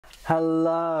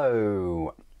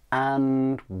Hello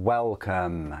and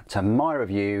welcome to my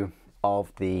review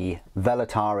of the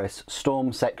Veletaris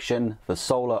Storm section for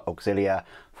Solar Auxilia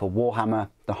for Warhammer,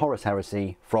 the Horus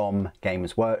Heresy from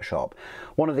Games Workshop.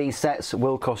 One of these sets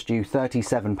will cost you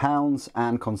 £37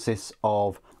 and consists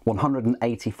of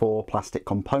 184 plastic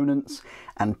components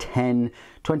and 10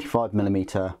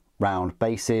 25mm round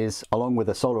bases, along with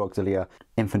a Solar Auxilia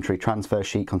infantry transfer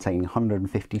sheet containing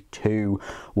 152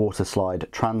 water slide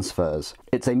transfers.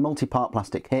 It's a multi-part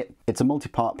plastic kit. It's a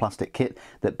multi-part plastic kit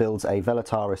that builds a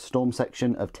Veletaris storm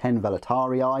section of 10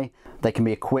 Velatarii. They can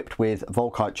be equipped with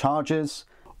Volkite chargers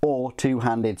or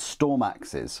two-handed storm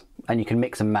axes, and you can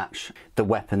mix and match the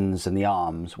weapons and the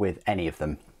arms with any of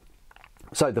them.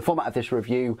 So the format of this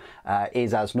review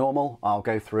is as normal. I'll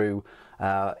go through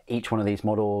each one of these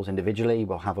models individually.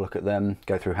 We'll have a look at them,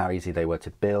 go through how easy they were to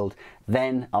build.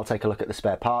 Then I'll take a look at the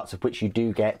spare parts, of which you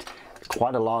do get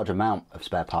quite a large amount of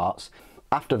spare parts.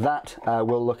 After that,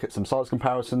 we'll look at some size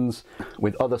comparisons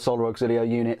with other Solar Auxilia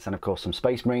units and of course some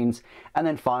Space Marines. And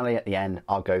then finally at the end,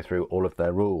 I'll go through all of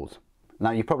their rules.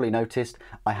 Now you've probably noticed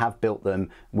I have built them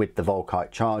with the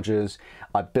Volkite chargers.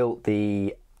 I built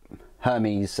the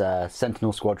Hermes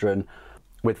Sentinel Squadron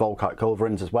with Volkite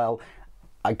culverins as well.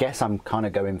 I guess I'm kind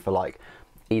of going for like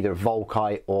either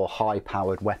Volkite or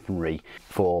high-powered weaponry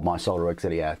for my Solar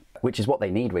Auxilia, which is what they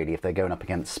need really if they're going up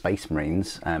against Space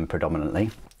Marines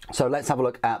predominantly. So let's have a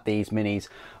look at these minis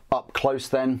up close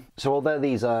then. So although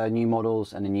these are new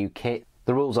models and a new kit,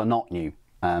 the rules are not new.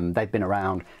 They've been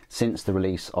around since the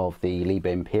release of the Liber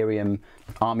Imperium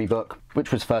army book,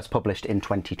 which was first published in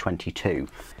 2022.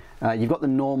 You've got the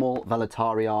normal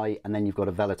Velatarii, and then you've got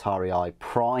a Velatarii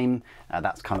Prime.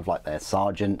 That's kind of like their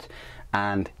sergeant,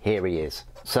 and here he is.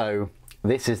 So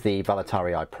this is the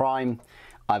Velatarii Prime.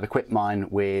 I've equipped mine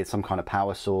with some kind of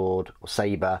power sword or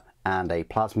saber and a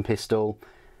plasma pistol.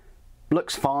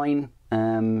 Looks fine,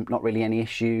 not really any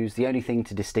issues. The only thing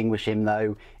to distinguish him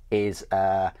though is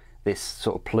this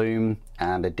sort of plume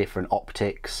and a different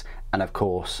optics, and of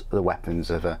course the weapons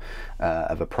of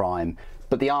a Prime.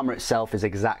 But the armour itself is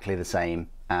exactly the same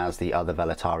as the other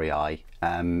Velatarii.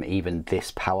 Even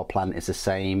this power plant is the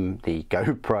same, the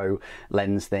GoPro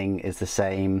lens thing is the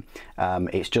same,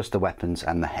 it's just the weapons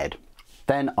and the head.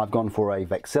 Then I've gone for a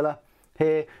Vexilla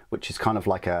here, which is kind of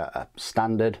like a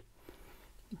standard.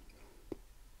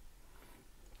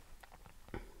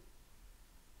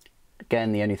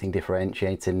 Again, the only thing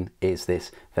differentiating is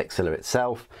this Vexilla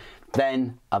itself.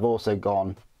 Then I've also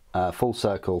gone full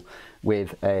circle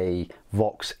with a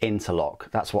Vox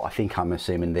interlock. That's what I think I'm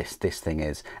assuming this thing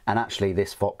is. And actually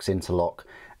this Vox interlock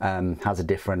has a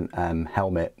different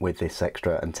helmet with this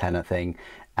extra antenna thing,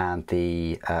 and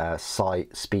the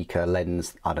sight speaker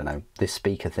lens, I don't know, this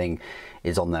speaker thing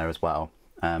is on there as well.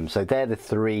 So they're the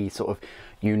three sort of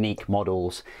unique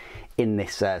models in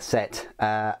this set.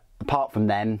 Apart from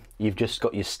them, you've just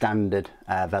got your standard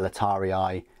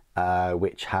Velatarii,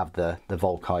 which have the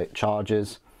Volkite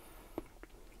chargers.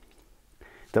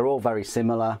 They're all very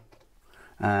similar.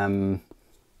 You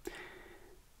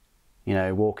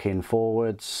know, walking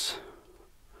forwards,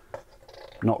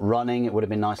 not running. It would have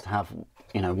been nice to have,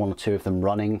 you know, one or two of them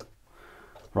running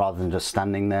rather than just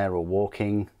standing there or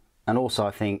walking. And also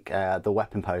I think the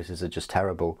weapon poses are just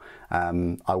terrible.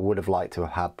 I would have liked to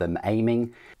have had them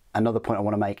aiming. Another point I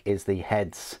want to make is the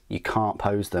heads. You can't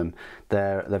pose them.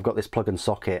 They've got this plug and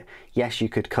socket. Yes, you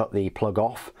could cut the plug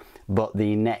off, but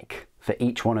the neck for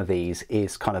each one of these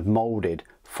is kind of molded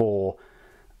for,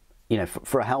 you know,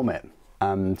 for a helmet.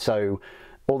 So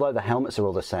although the helmets are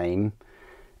all the same,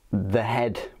 the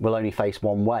head will only face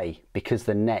one way because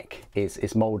the neck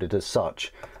is molded as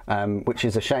such, which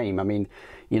is a shame. I mean,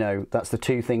 you know, that's the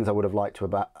two things I would have liked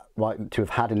to have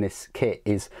had in this kit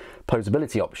is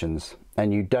posability options,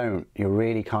 and you don't. You're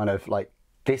really kind of like,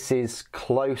 this is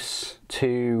close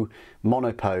to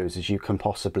monopose as you can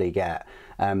possibly get.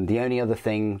 The only other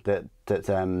thing that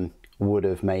would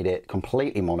have made it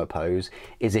completely monopose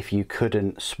is if you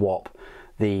couldn't swap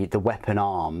the weapon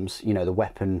arms, you know, the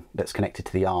weapon that's connected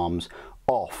to the arms,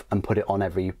 off and put it on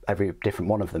every different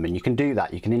one of them. And you can do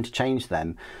that, you can interchange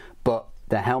them, but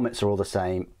their helmets are all the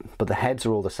same, but the heads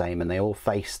are all the same, and they all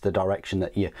face the direction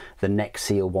that the neck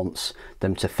seal wants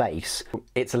them to face.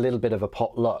 It's a little bit of a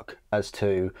potluck as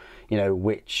to, you know,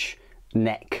 which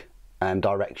neck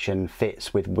direction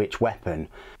fits with which weapon.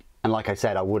 And like I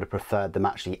said, I would have preferred them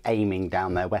actually aiming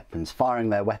down their weapons,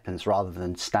 firing their weapons rather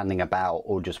than standing about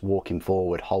or just walking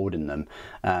forward holding them.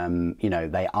 You know,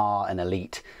 they are an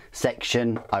elite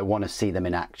section. I want to see them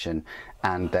in action,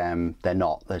 and they're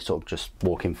not. They're sort of just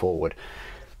walking forward.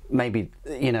 Maybe,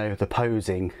 you know, the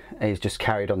posing is just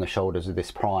carried on the shoulders of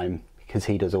this Prime, because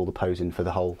he does all the posing for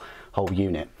the whole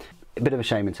unit. A bit of a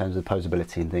shame in terms of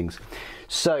posability and things.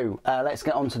 So let's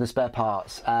get on to the spare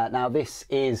parts. Now this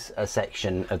is a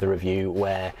section of the review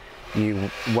where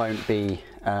you won't be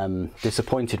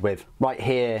disappointed with. Right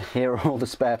here are all the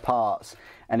spare parts,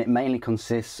 and it mainly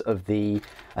consists of the,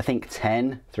 I think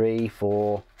 10, 3,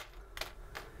 4,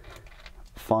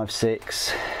 5,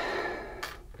 6,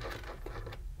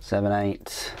 7,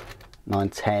 8,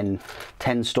 9,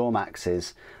 10 storm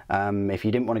axes. If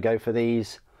you didn't want to go for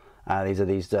these are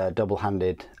these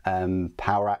double-handed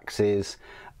power axes.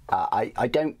 I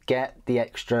don't get the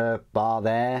extra bar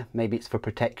there. Maybe it's for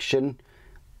protection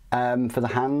for the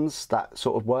hands, that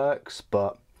sort of works,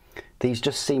 but these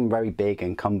just seem very big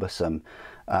and cumbersome,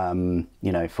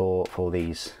 you know, for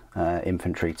these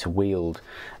infantry to wield.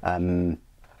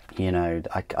 You know,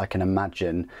 I can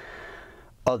imagine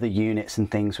other units and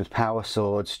things with power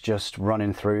swords just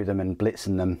running through them and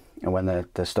blitzing them when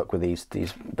they're stuck with these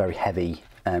very heavy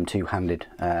two-handed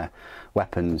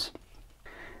weapons.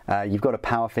 You've got a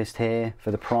power fist here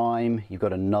for the prime. You've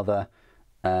got another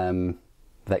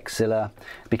Vexilla,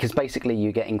 because basically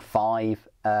you're getting 5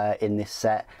 in this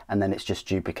set and then it's just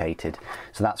duplicated,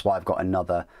 so that's why I've got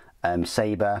another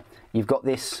saber. You've got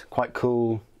this quite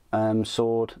cool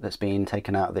sword that's been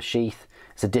taken out of the sheath.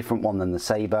 It's a different one than the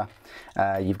saber.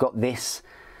 You've got this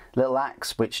little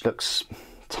axe which looks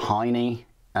tiny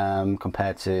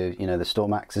compared to, you know, the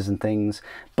storm axes and things,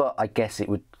 but I guess it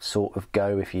would sort of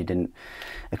go if you didn't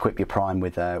equip your prime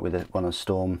with one of the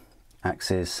storm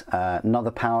axes.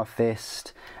 Another power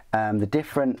fist. The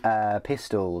different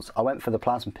pistols, I went for the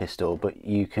plasma pistol, but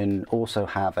you can also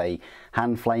have a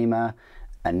hand flamer,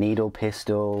 a needle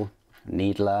pistol,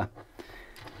 needler,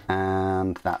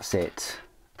 and that's it.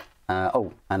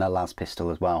 Oh, and a las pistol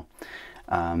as well.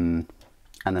 And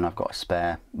then I've got a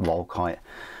spare Volkite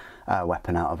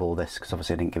weapon out of all this, because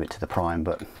obviously I didn't give it to the prime,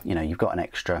 but you know, you've got an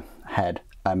extra head.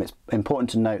 It's important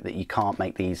to note that you can't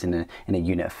make these in a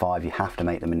unit of 5. You have to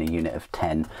make them in a unit of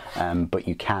 10, but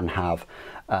you can have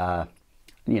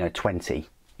you know, 20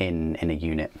 in a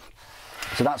unit.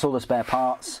 So that's all the spare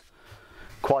parts.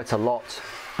 Quite a lot,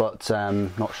 but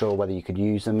not sure whether you could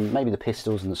use them. Maybe the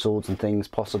pistols and the swords and things,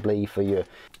 possibly for your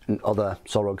other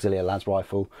Solar Auxilia las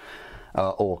rifle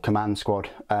or command squad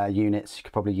units. You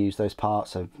could probably use those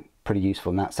parts, so pretty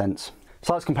useful in that sense.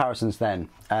 Size comparisons then.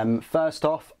 First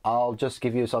off, I'll just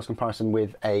give you a size comparison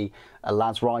with a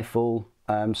las rifle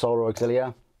Solar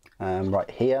Auxilia right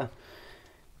here.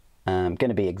 Going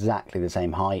to be exactly the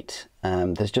same height.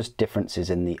 There's just differences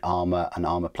in the armour and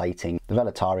armour plating. The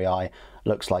Velataris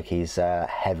looks like he's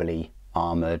heavily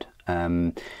armoured.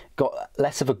 Got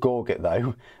less of a gorget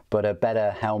though, but a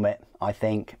better helmet, I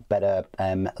think. Better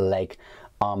leg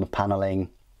armour panelling.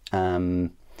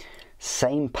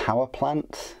 Same power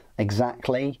plant,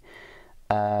 exactly.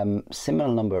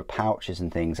 Similar number of pouches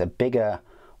and things. A bigger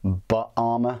butt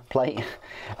armour plate.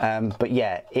 But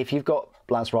yeah, if you've got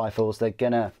las rifles, they're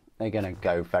gonna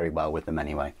go very well with them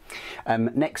anyway.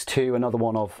 Next to another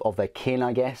one of their kin,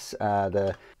 I guess,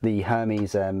 the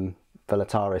Hermes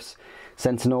Veletaris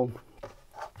Sentinel,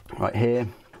 right here.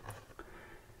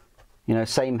 You know,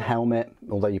 same helmet,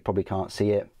 although you probably can't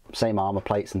see it. Same armor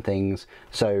plates and things,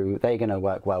 so they're going to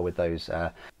work well with those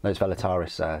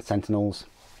Veletaris Sentinels.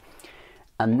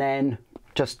 And then,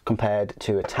 just compared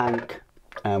to a tank,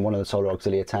 one of the Solar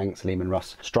Auxilia tanks, Lehman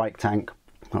Russ Strike Tank.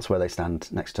 That's where they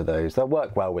stand next to those. They'll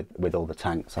work well with all the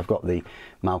tanks. I've got the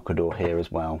Malcador here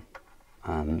as well,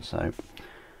 so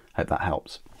hope that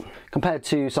helps. Compared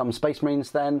to some Space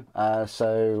Marines then,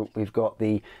 so we've got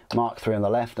the Mark III on the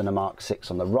left and a Mark VI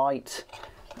on the right.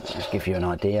 Just give you an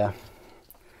idea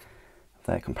of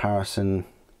their comparison.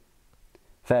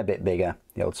 Fair bit bigger,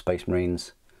 the old Space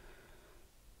Marines.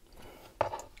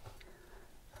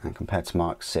 And compared to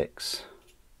Mark VI.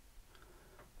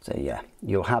 So yeah,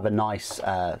 you'll have a nice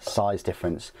size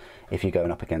difference if you're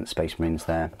going up against Space Marines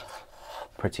there.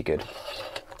 Pretty good.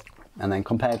 And then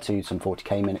compared to some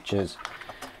 40k miniatures,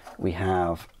 we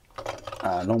have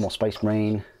normal Space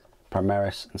Marine,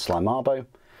 Primaris and Slimarbo.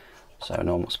 So a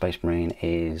normal Space Marine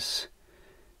is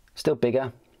still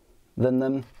bigger than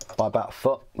them by about a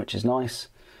foot, which is nice.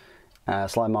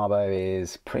 Slimarbo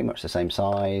is pretty much the same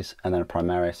size, and then a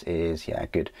Primaris is, yeah, a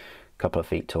good couple of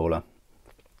feet taller,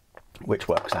 which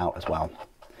works out as well.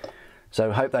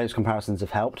 So hope those comparisons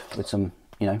have helped with some,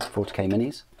 you know, 40k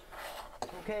minis.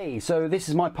 Okay, so this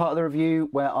is my part of the review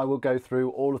where I will go through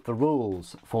all of the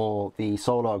rules for the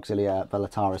Solar Auxilia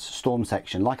Velataris Storm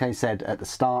section. Like I said at the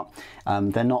start,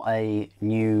 they're not a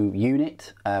new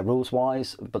unit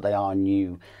rules-wise, but they are a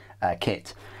new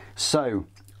kit. So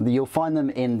you'll find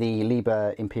them in the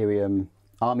Liber Imperium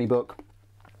Army book.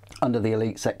 under the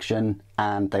elite section,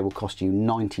 and they will cost you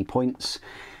 90 points.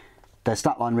 Their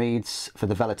stat line reads for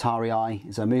the Veletaris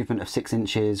is a movement of 6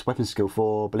 inches, weapon skill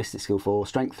 4, ballistic skill 4,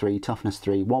 strength 3, toughness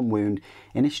 3, 1 wound,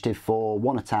 initiative 4,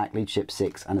 1 attack, leadership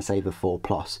 6, and a save of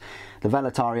 4+. The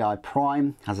Velataris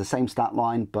Prime has the same stat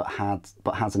line but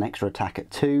has an extra attack at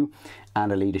 2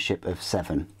 and a leadership of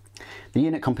 7. The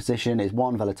unit composition is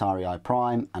 1 Velataris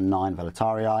Prime and 9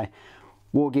 Velataris.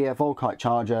 War gear, Volkite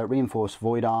Charger, Reinforced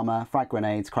Void Armour, Frag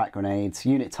Grenades, Crack Grenades.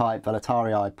 Unit type,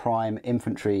 Velataris Prime,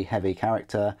 Infantry, Heavy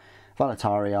Character.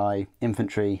 Velataris,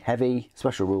 Infantry, Heavy,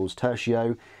 Special Rules,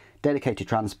 Tertio, Dedicated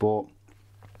Transport.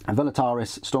 A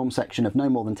Veletaris Storm section of no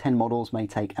more than 10 models may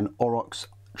take an Aurochs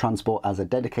transport as a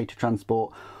dedicated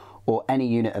transport, or any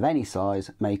unit of any size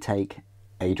may take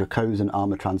a Dracosan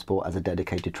armour transport as a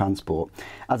dedicated transport.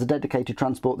 As a dedicated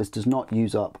transport, this does not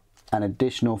use up an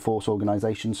additional force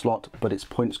organisation slot, but its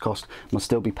points cost must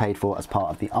still be paid for as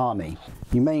part of the army.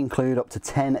 You may include up to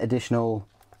 10 additional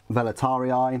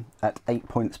Velataris at 8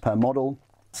 points per model.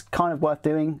 It's kind of worth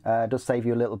doing. It does save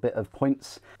you a little bit of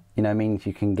points. You know, it means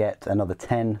you can get another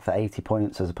 10 for 80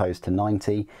 points as opposed to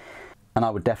 90. And I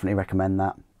would definitely recommend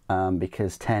that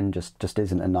because 10 just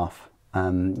isn't enough.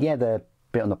 Yeah, they're a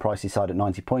bit on the pricey side at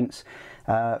 90 points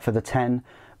for the 10.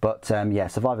 But yeah,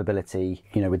 survivability,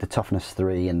 you know, with the toughness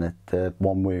 3 and the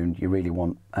 1 wound, you really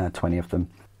want 20 of them.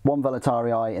 1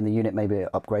 Veletaris in the unit may be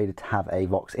upgraded to have a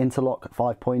Vox Interlock at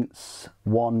 5 points.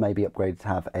 1 may be upgraded to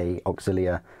have a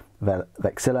Auxilia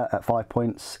Vexilla at 5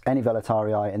 points. Any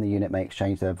Veletaris in the unit may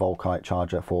exchange their Volkite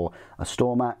Charger for a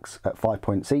Stormax at 5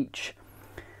 points each.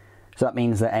 So that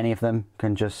means that any of them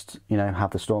can just, you know, have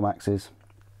the Stormaxes.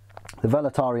 The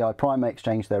Velataris Prime may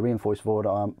exchange their Reinforced Void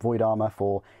Armour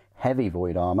for Heavy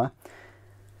Void Armour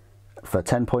for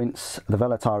 10 points. The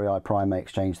Velataris Prime may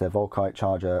exchange their Volkite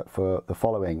Charger for the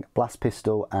following: Blast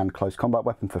Pistol and Close Combat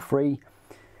Weapon for free.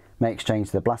 May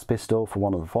exchange their Blast Pistol for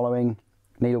one of the following: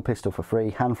 Needle Pistol for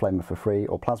free, Hand Flamer for free,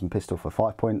 or Plasma Pistol for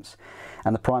 5 points.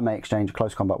 And the Prime may exchange a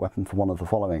Close Combat Weapon for one of the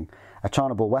following: a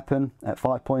Charnable Weapon at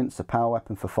 5 points, a Power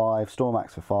Weapon for 5,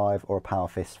 Stormax for 5, or a Power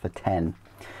Fist for 10.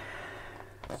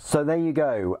 So there you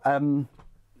go.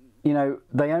 You know,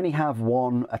 they only have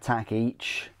 1 attack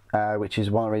each, which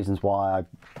is one of the reasons why I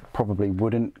probably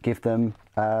wouldn't give them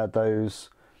those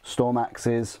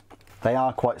Stormaxes. They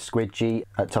are quite squidgy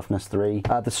at toughness 3.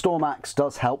 The Stormax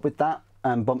does help with that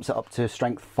and bumps it up to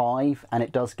strength 5, and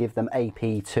it does give them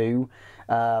AP 2,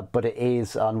 but it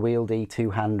is unwieldy,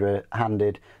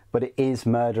 two-handed, but it is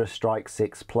Murderous Strike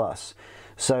 6+.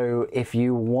 So if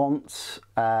you want,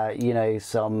 you know,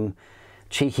 some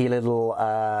cheeky little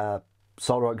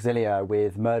Solar Auxilia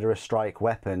with Murderous Strike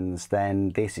weapons, then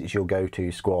this is your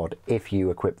go-to squad if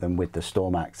you equip them with the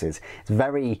Stormaxes. It's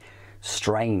very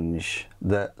strange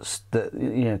that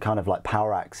you know, kind of like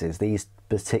power axes, these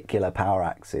particular power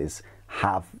axes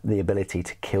have the ability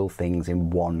to kill things in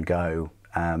one go.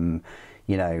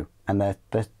 You know, and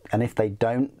if they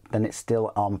don't, then it's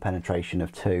still armor penetration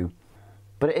of 2.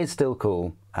 But it is still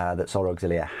cool that Solar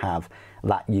Auxilia have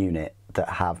that unit that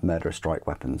have Murderous Strike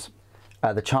weapons.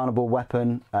 The Charnable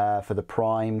Weapon for the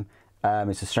Prime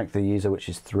is the strength of the user, which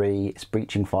is 3, it's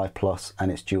breaching 5+,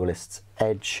 and it's Duelist's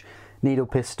Edge. Needle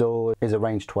Pistol is a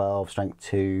range 12, strength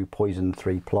 2, poison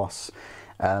 3+.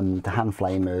 The Hand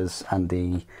Flamers and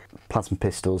the Plasma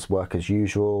Pistols work as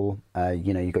usual.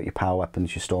 You know, you've got your Power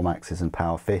Weapons, your Stormaxes and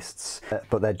Power Fists,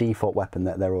 but their default weapon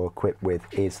that they're all equipped with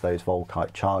is those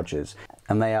Volkite Chargers.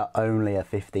 And they are only a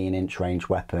 15-inch range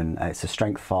weapon. It's a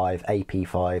strength 5, AP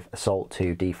 5, assault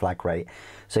 2, deflag rate.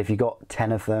 So if you've got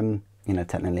 10 of them, you know,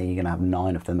 technically you're going to have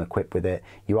 9 of them equipped with it.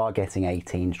 You are getting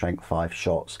 18 strength 5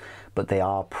 shots, but they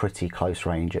are pretty close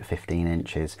range at 15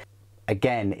 inches.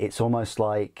 Again, it's almost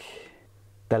like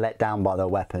they're let down by their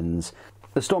weapons.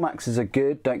 The Stormaxes are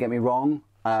good, don't get me wrong,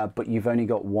 but you've only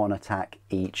got 1 attack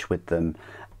each with them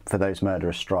for those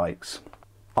Murderous Strikes.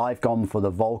 I've gone for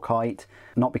the Volkite,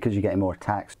 not because you're getting more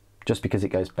attacks, just because it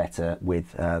goes better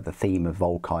with the theme of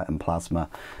Volkite and Plasma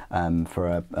for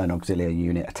an Auxilia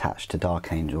unit attached to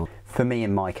Dark Angel. For me,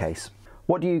 in my case.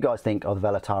 What do you guys think of the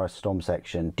Velataris Storm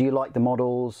section? Do you like the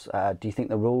models? Do you think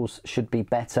the rules should be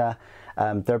better?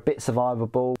 They're a bit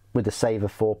survivable with a save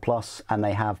of 4+, and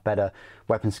they have better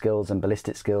weapon skills and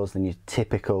ballistic skills than your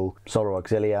typical Solar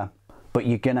Auxilia. But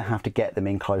you're going to have to get them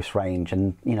in close range,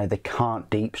 and you know, they can't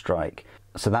deep strike.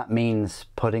 So that means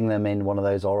putting them in one of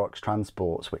those Aurochs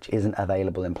transports, which isn't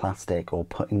available in plastic, or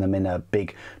putting them in a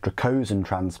big Dracosan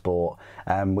transport,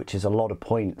 which is a lot of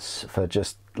points for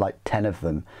just like 10 of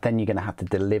them. Then you're going to have to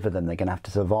deliver them. They're going to have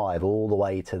to survive all the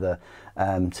way to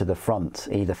the front,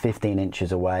 either 15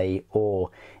 inches away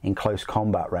or in close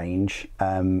combat range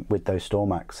with those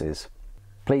Stormaxes.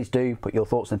 Please do put your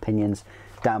thoughts and opinions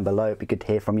down below. It'd be good to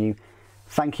hear from you.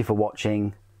 Thank you for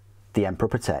watching. The Emperor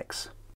Protects.